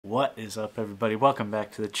What is up, everybody? Welcome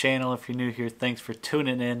back to the channel. If you're new here, thanks for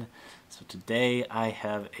tuning in. So today I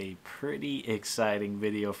have a pretty exciting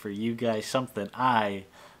video for you guys, something I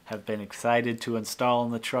have been excited to install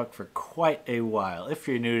in the truck for quite a while. If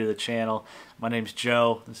you're new to the channel, my name's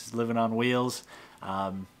Joe. This is Living on Wheels.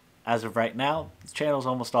 As of right now, the channel's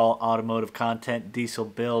almost all automotive content, diesel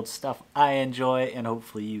builds, stuff I enjoy and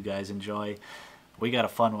hopefully you guys enjoy. We got a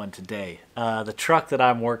fun one today. The truck that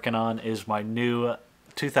I'm working on is my new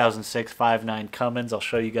 2006 5.9 Cummins. I'll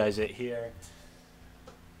show you guys it here.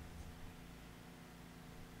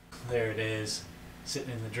 There it is,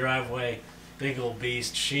 sitting in the driveway. Big old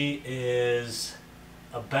beast. She is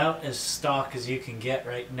about as stock as you can get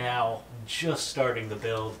right now, just starting the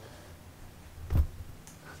build.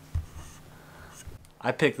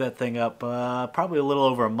 I picked that thing up probably a little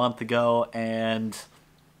over a month ago, and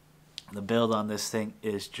the build on this thing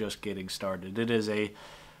is just getting started. It is a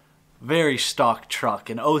very stock truck,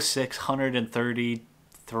 an 06,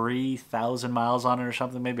 133,000 miles on it or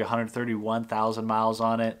something, maybe 131,000 miles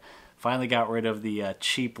on it. Finally got rid of the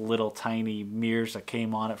cheap little tiny mirrors that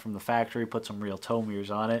came on it from the factory, put some real tow mirrors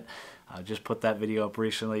on it. Just put that video up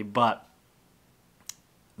recently, but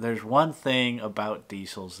there's one thing about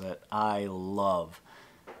diesels that I love,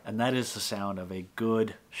 and that is the sound of a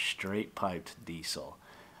good straight piped diesel.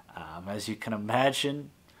 As you can imagine,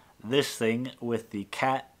 this thing with the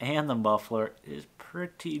cat and the muffler is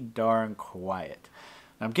pretty darn quiet.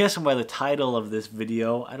 I'm guessing by the title of this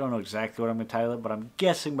video, I don't know exactly what I'm going to title it, but I'm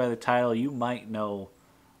guessing by the title you might know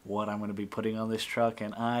what I'm going to be putting on this truck,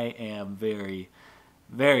 and I am very,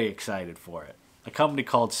 very excited for it. A company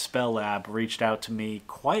called Spelab reached out to me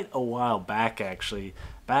quite a while back, actually,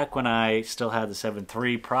 back when I still had the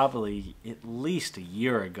 7.3, probably at least a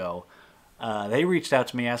year ago. They reached out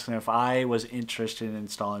to me asking if I was interested in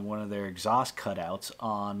installing one of their exhaust cutouts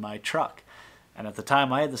on my truck. And at the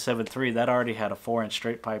time I had the 7.3, that already had a 4-inch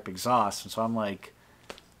straight pipe exhaust. And so I'm like,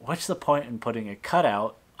 what's the point in putting a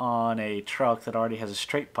cutout on a truck that already has a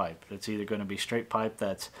straight pipe? It's either going to be straight pipe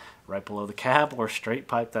that's right below the cab or straight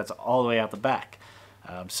pipe that's all the way out the back.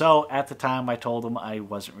 So at the time I told them I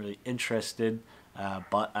wasn't really interested,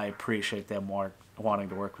 but I appreciate them wanting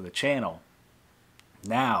to work with the channel.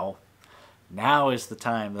 Now is the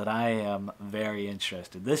time that I am very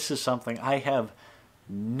interested. This is something I have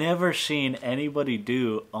never seen anybody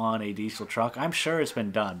do on a diesel truck. I'm sure it's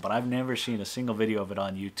been done, but I've never seen a single video of it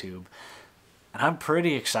on YouTube. And I'm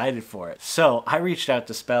pretty excited for it. So I reached out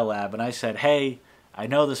to Spelab and I said, hey, I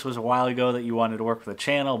know this was a while ago that you wanted to work with the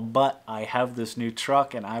channel, but I have this new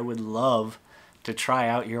truck and I would love to try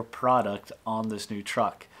out your product on this new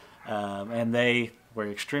truck. And they were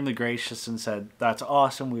extremely gracious and said, that's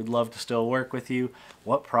awesome, we'd love to still work with you.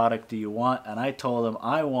 What product do you want? And I told them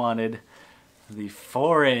I wanted the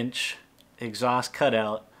 4-inch exhaust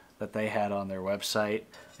cutout that they had on their website.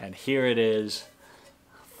 And here it is,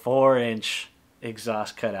 4-inch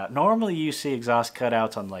exhaust cutout. Normally you see exhaust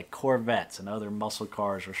cutouts on like Corvettes and other muscle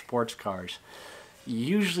cars or sports cars. You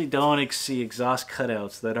usually don't see exhaust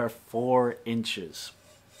cutouts that are 4 inches.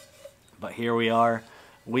 But here we are,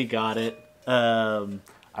 we got it.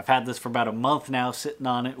 I've had this for about a month now, sitting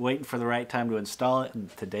on it, waiting for the right time to install it, and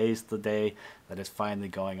today's the day that it's finally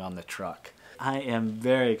going on the truck. I am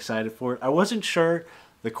very excited for it. I wasn't sure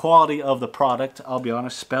the quality of the product, I'll be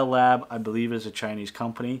honest. Spelab, I believe, is a Chinese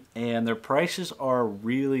company, and their prices are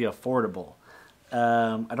really affordable.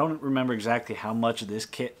 I don't remember exactly how much this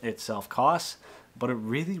kit itself costs, but it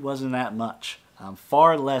really wasn't that much.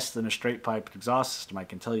 Far less than a straight pipe exhaust system, I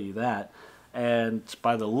can tell you that. And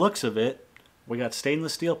by the looks of it, we got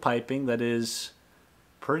stainless steel piping that is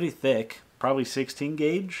pretty thick, probably 16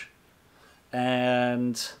 gauge.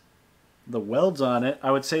 And the welds on it,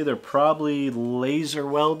 I would say they're probably laser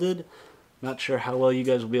welded. Not sure how well you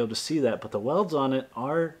guys will be able to see that, but the welds on it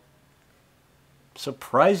are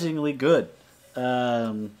surprisingly good.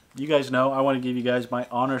 You guys know I want to give you guys my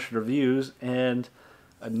honest reviews and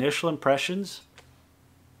initial impressions.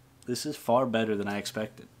 This is far better than I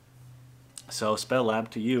expected. So Spelab,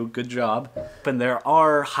 to you, good job. And there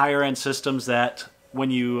are higher end systems that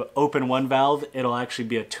when you open one valve, it'll actually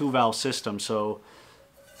be a 2-valve system. So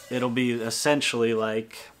it'll be essentially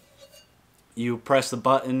like you press the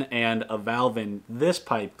button and a valve in this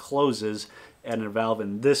pipe closes and a valve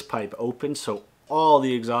in this pipe opens. So all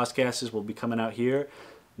the exhaust gases will be coming out here.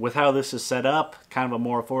 With how this is set up, kind of a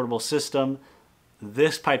more affordable system,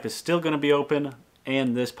 this pipe is still going to be open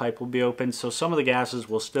and this pipe will be open. So some of the gases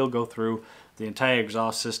will still go through the entire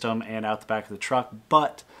exhaust system and out the back of the truck,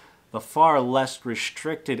 but the far less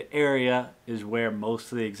restricted area is where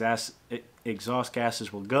most of the exhaust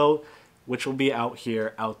gases will go, which will be out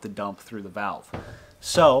here, out the dump through the valve.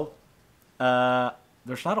 So,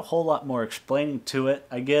 there's not a whole lot more explaining to it,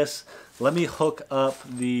 I guess. Let me hook up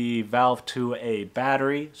the valve to a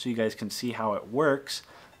battery so you guys can see how it works.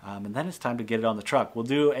 And then it's time to get it on the truck. We'll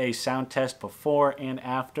do a sound test before and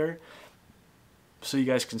after so you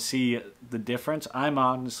guys can see the difference. I'm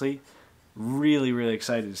honestly really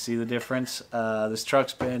excited to see the difference. This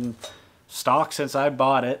truck's been stock since I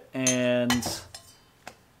bought it, and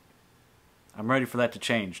I'm ready for that to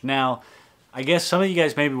change. Now, I guess some of you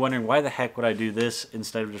guys may be wondering, why the heck would I do this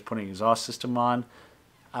instead of just putting an exhaust system on?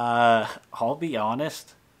 I'll be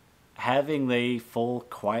honest, having the full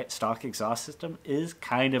quiet stock exhaust system is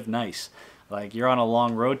kind of nice. Like, you're on a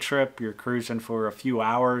long road trip, you're cruising for a few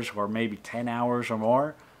hours or maybe 10 hours or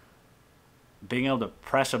more. Being able to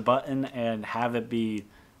press a button and have it be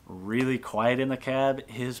really quiet in the cab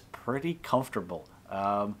is pretty comfortable.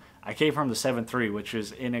 I came from the 7.3, which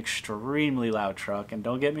is an extremely loud truck, and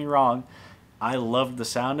don't get me wrong, I loved the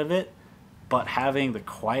sound of it, but having the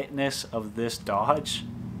quietness of this Dodge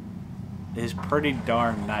is pretty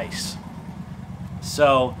darn nice.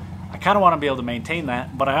 So I kind of want to be able to maintain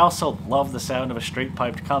that, but I also love the sound of a straight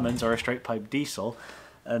piped Cummins or a straight piped diesel.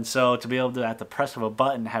 And so to be able to, at the press of a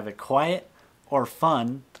button, have it quiet or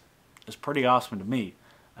fun is pretty awesome to me.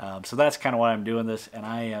 So that's kind of why I'm doing this, and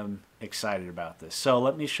I am excited about this. So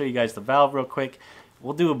let me show you guys the valve real quick.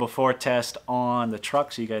 We'll do a before test on the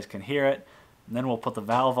truck so you guys can hear it, and then we'll put the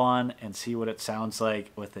valve on and see what it sounds like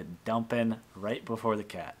with it dumping right before the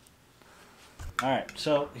cat. Alright,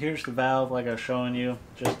 so here's the valve like I was showing you,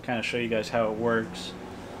 just kind of show you guys how it works.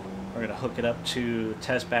 We're going to hook it up to the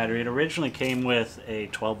test battery. It originally came with a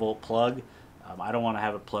 12 volt plug. I don't want to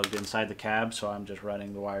have it plugged inside the cab, so I'm just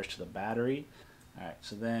running the wires to the battery. Alright,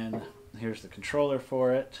 so then here's the controller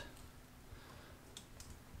for it.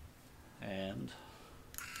 And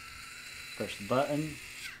press the button,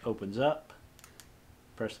 opens up,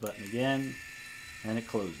 press the button again, and it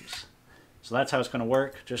closes. So that's how it's going to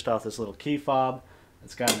work, just off this little key fob.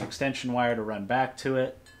 It's got an extension wire to run back to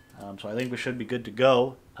it. So I think we should be good to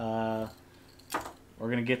go. We're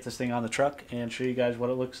going to get this thing on the truck and show you guys what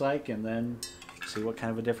it looks like, and then see what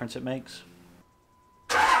kind of a difference it makes.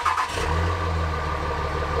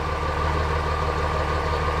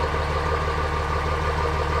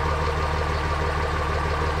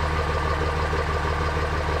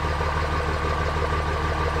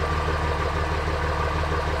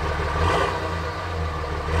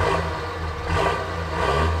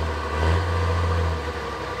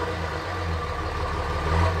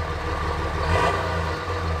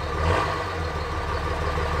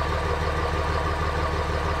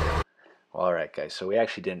 Alright guys, so we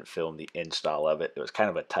actually didn't film the install of it. It was kind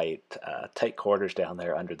of a tight quarters down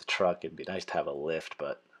there under the truck. It'd be nice to have a lift,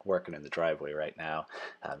 but working in the driveway right now.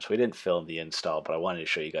 So we didn't film the install, but I wanted to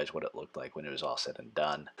show you guys what it looked like when it was all said and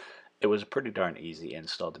done. It was a pretty darn easy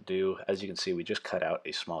install to do. As you can see, we just cut out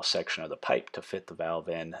a small section of the pipe to fit the valve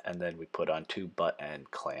in, and then we put on 2 butt end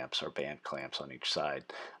clamps or band clamps on each side.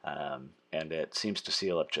 And it seems to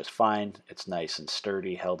seal up just fine. It's nice and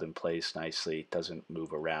sturdy, held in place nicely, doesn't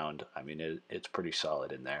move around. I mean, it's pretty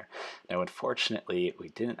solid in there. Now, unfortunately, we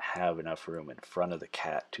didn't have enough room in front of the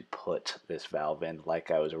cat to put this valve in like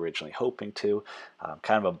I was originally hoping to.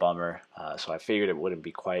 Kind of a bummer. So I figured it wouldn't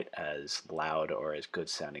be quite as loud or as good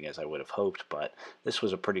sounding as I would have hoped, but this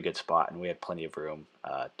was a pretty good spot, and we had plenty of room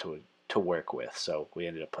to work with, so we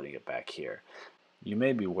ended up putting it back here. You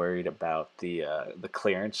may be worried about the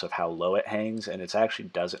clearance of how low it hangs, and it actually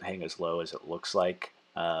doesn't hang as low as it looks like.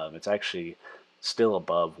 It's actually still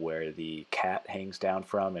above where the cat hangs down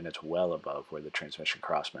from, and it's well above where the transmission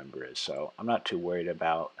crossmember is. So I'm not too worried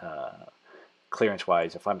about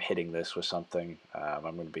clearance-wise. If I'm hitting this with something, I'm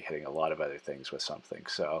going to be hitting a lot of other things with something.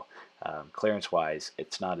 So clearance-wise,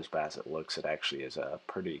 it's not as bad as it looks. It actually is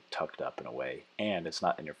pretty tucked up in a way, and it's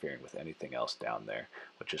not interfering with anything else down there,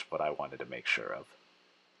 which is what I wanted to make sure of.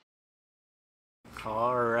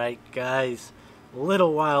 Alright guys, a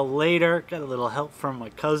little while later, got a little help from my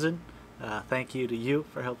cousin. Thank you to you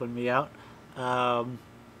for helping me out.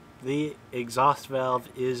 The exhaust valve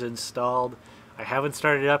is installed. I haven't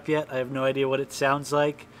started it up yet. I have no idea what it sounds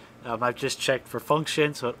like. I've just checked for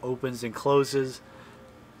function, so it opens and closes.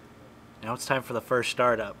 Now it's time for the first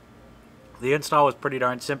startup. The install was pretty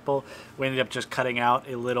darn simple. We ended up just cutting out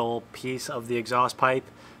a little piece of the exhaust pipe.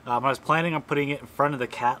 I was planning on putting it in front of the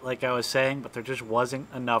cat like I was saying, but there just wasn't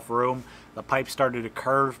enough room. The pipe started to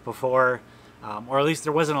curve before, or at least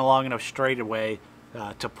there wasn't a long enough straightaway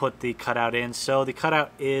to put the cutout in. So the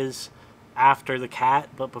cutout is after the cat,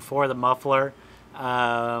 but before the muffler.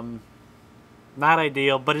 Not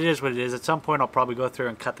ideal, but it is what it is. At some point I'll probably go through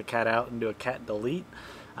and cut the cat out and do a cat delete.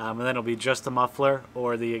 and then it'll be just the muffler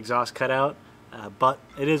or the exhaust cutout. But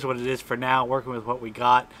it is what it is for now, working with what we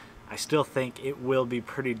got. I still think it will be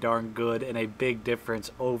pretty darn good and a big difference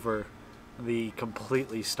over the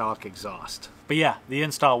completely stock exhaust. But yeah, the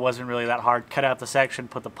install wasn't really that hard. Cut out the section,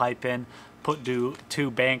 put the pipe in, put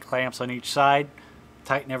two band clamps on each side,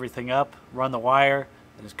 tighten everything up, run the wire,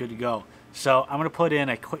 and it's good to go. So I'm going to put in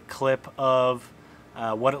a quick clip of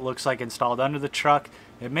what it looks like installed under the truck.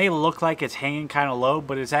 It may look like it's hanging kind of low,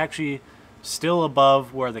 but it's actually still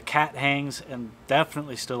above where the cat hangs and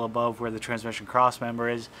definitely still above where the transmission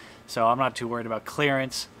crossmember is. So I'm not too worried about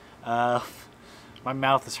clearance. My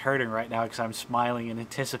mouth is hurting right now because I'm smiling in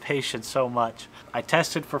anticipation so much. I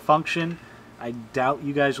tested for function. I doubt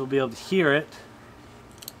you guys will be able to hear it,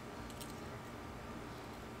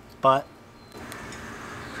 but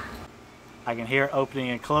I can hear it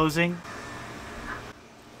opening and closing.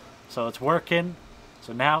 So it's working.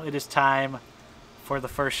 So now it is time for the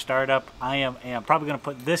first startup. I am probably going to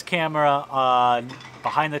put this camera on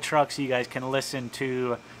behind the truck so you guys can listen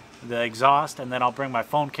to the exhaust, and then I'll bring my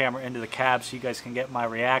phone camera into the cab so you guys can get my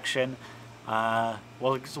reaction.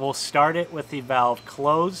 We'll start it with the valve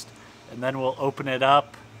closed, and then we'll open it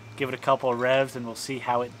up, give it a couple of revs, and we'll see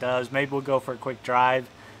how it does. Maybe we'll go for a quick drive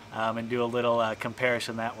and do a little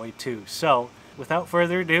comparison that way too. So without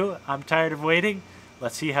further ado, I'm tired of waiting.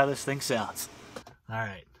 Let's see how this thing sounds. All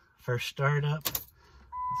right, first startup.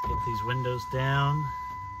 Let's get these windows down.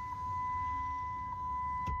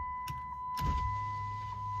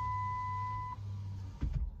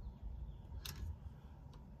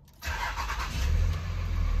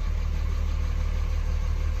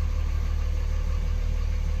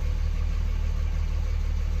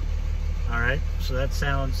 Alright, so that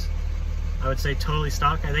sounds, I would say, totally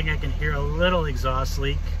stock. I think I can hear a little exhaust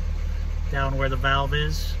leak down where the valve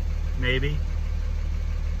is, maybe.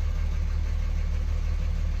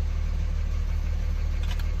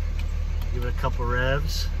 Give it a couple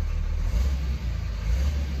revs.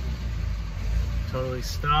 Totally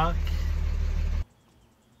stock.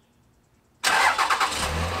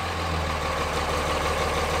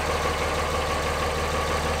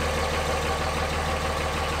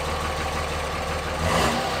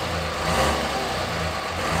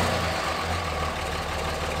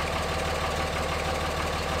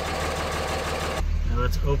 Now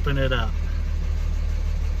let's open it up.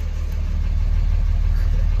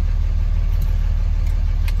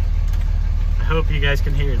 I hope you guys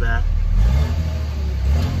can hear that.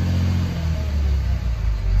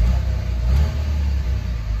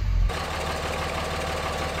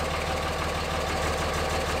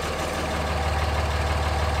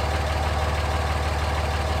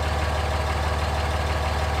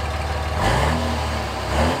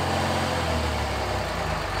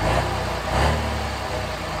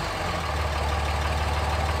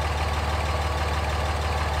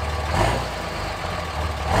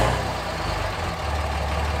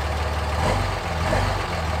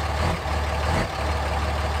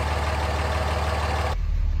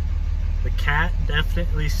 Cat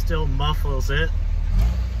definitely still muffles it,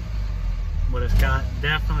 but it's got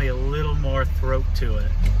definitely a little more throat to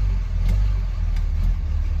it.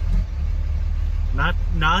 Not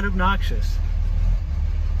obnoxious.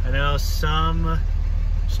 I know some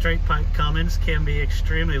straight pipe Cummins can be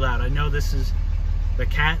extremely loud. I know the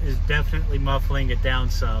Cat is definitely muffling it down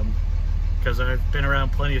some, because I've been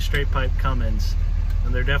around plenty of straight pipe Cummins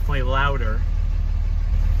and they're definitely louder.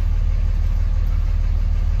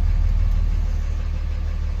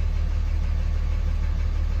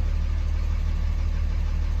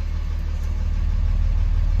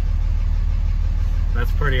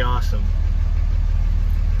 That's pretty awesome.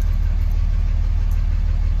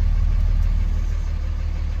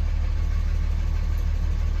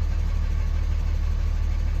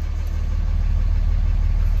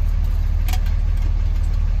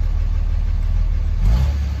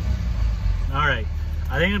 Alright,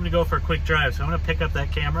 I think I'm going to go for a quick drive, so I'm going to pick up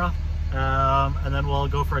that camera and then we'll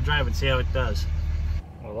go for a drive and see how it does.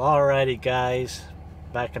 Well, alrighty guys,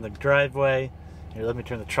 back in the driveway. Here, let me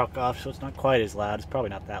turn the truck off so it's not quite as loud. It's probably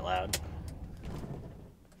not that loud.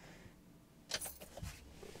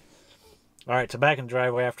 Alright, so back in the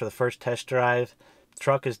driveway after the first test drive. The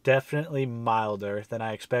truck is definitely milder than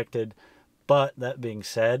I expected, but that being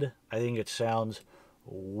said, I think it sounds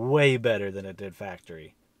way better than it did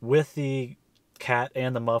factory. With the Cat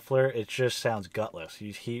and the muffler, it just sounds gutless.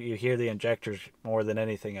 You hear the injectors more than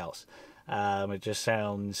anything else. It just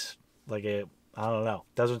sounds like it, I don't know,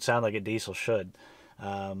 doesn't sound like a diesel should.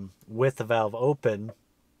 With the valve open,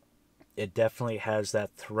 it definitely has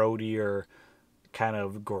that throatier kind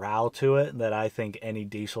of growl to it that I think any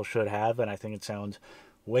diesel should have, and I think it sounds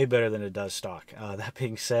way better than it does stock. That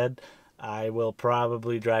being said, I will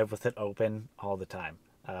probably drive with it open all the time.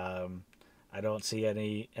 I don't see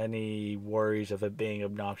any worries of it being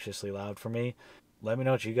obnoxiously loud for me. Let me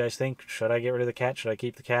know what you guys think. Should I get rid of the cat? Should I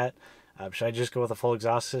keep the cat? Should I just go with a full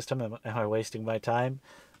exhaust system? Am I wasting my time?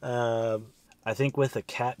 I think with the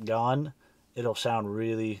cat gone, it'll sound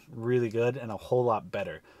really, really good and a whole lot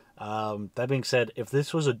better. That being said, if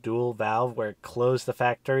this was a dual valve where it closed the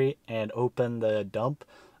factory and opened the dump,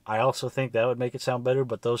 I also think that would make it sound better,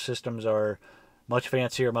 but those systems are much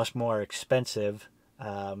fancier, much more expensive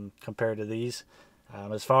compared to these.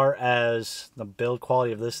 As far as the build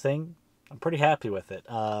quality of this thing, I'm pretty happy with it.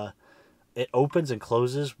 It opens and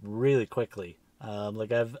closes really quickly.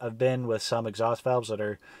 Like I've been with some exhaust valves that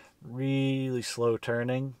are really slow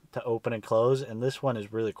turning to open and close, and this one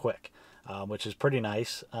is really quick, which is pretty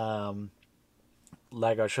nice.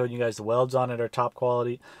 Like I showed you guys, the welds on it are top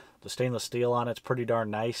quality. The stainless steel on it's pretty darn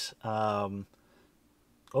nice.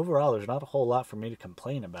 Overall, there's not a whole lot for me to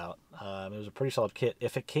complain about. It was a pretty solid kit.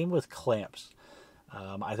 If it came with clamps,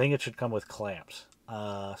 I think it should come with clamps.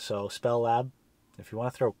 So Spelab, if you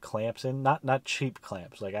want to throw clamps in, not cheap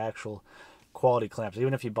clamps, like actual quality clamps,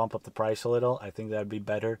 even if you bump up the price a little, I think that'd be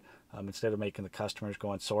better, instead of making the customers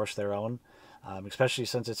go and source their own. Especially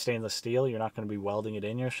since it's stainless steel, you're not going to be welding it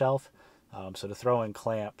in yourself. So to throw in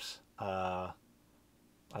clamps, I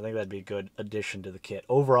think that'd be a good addition to the kit.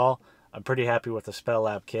 Overall, I'm pretty happy with the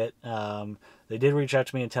Spelab kit. They did reach out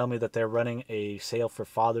to me and tell me that they're running a sale for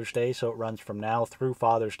Father's Day, so it runs from now through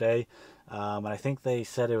Father's Day. And I think they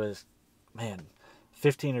said it was,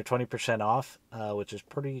 15 or 20% off, which is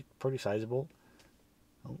pretty sizable.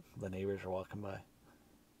 Oh, the neighbors are walking by.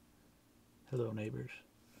 Hello, neighbors.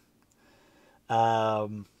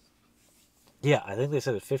 Yeah, I think they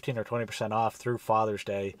said it's 15 or 20% off through Father's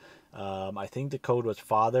Day. I think the code was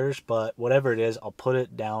Fathers, but whatever it is, I'll put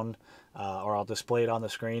it down, or I'll display it on the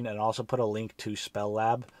screen, and also put a link to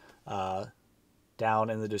Spelab down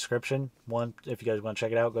in the description. If you guys want to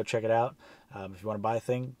check it out, go check it out. If you want to buy a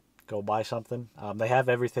thing, go buy something. They have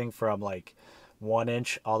everything from like 1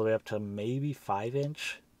 inch all the way up to maybe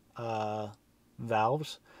 5-inch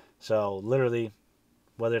valves. So literally,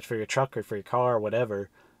 whether it's for your truck or for your car or whatever,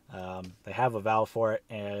 they have a valve for it,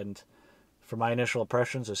 and for my initial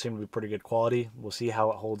impressions, it seemed to be pretty good quality. We'll see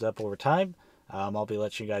how it holds up over time. I'll be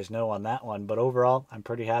letting you guys know on that one, but overall, I'm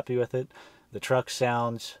pretty happy with it. The truck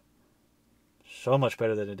sounds so much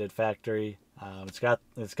better than it did factory. It's got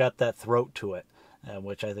that throat to it,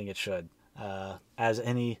 which I think it should, as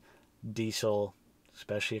any diesel,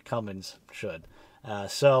 especially a Cummins, should.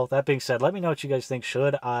 So that being said, let me know what you guys think.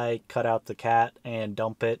 Should I cut out the cat and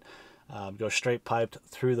dump it, go straight piped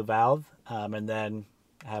through the valve, and then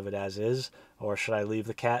have it as is, or should I leave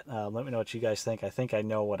the cat? Let me know what you guys think. I think I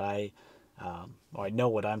know what I know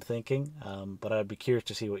what I'm thinking, but I'd be curious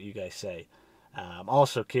to see what you guys say. I'm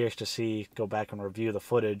also curious to go back and review the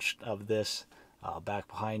footage of this back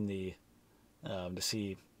behind the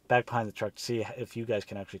truck to see if you guys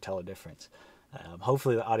can actually tell a difference.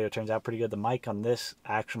 Hopefully the audio turns out pretty good. The mic on this,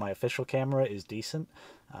 actually my official camera, is decent,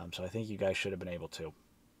 so I think you guys should have been able to.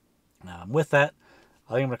 With that,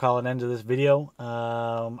 I think I'm going to call an end to this video.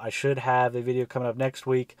 I should have a video coming up next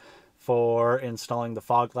week for installing the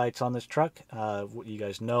fog lights on this truck. You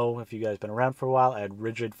guys know, if you guys been around for a while, I had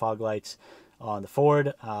rigid fog lights on the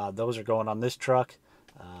Ford. Those are going on this truck.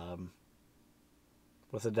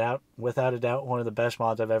 Without a doubt, one of the best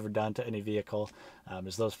mods I've ever done to any vehicle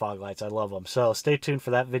is those fog lights. I love them. So stay tuned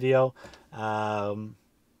for that video.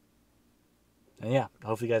 And yeah,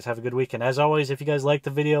 hopefully you guys have a good week. And as always, if you guys like the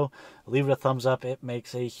video, leave it a thumbs up. It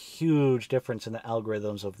makes a huge difference in the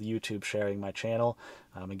algorithms of YouTube sharing my channel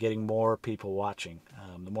and getting more people watching.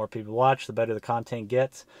 The more people watch, the better the content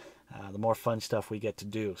gets, the more fun stuff we get to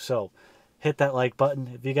do. So hit that like button.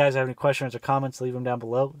 If you guys have any questions or comments, leave them down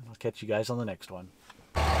below. I'll catch you guys on the next one.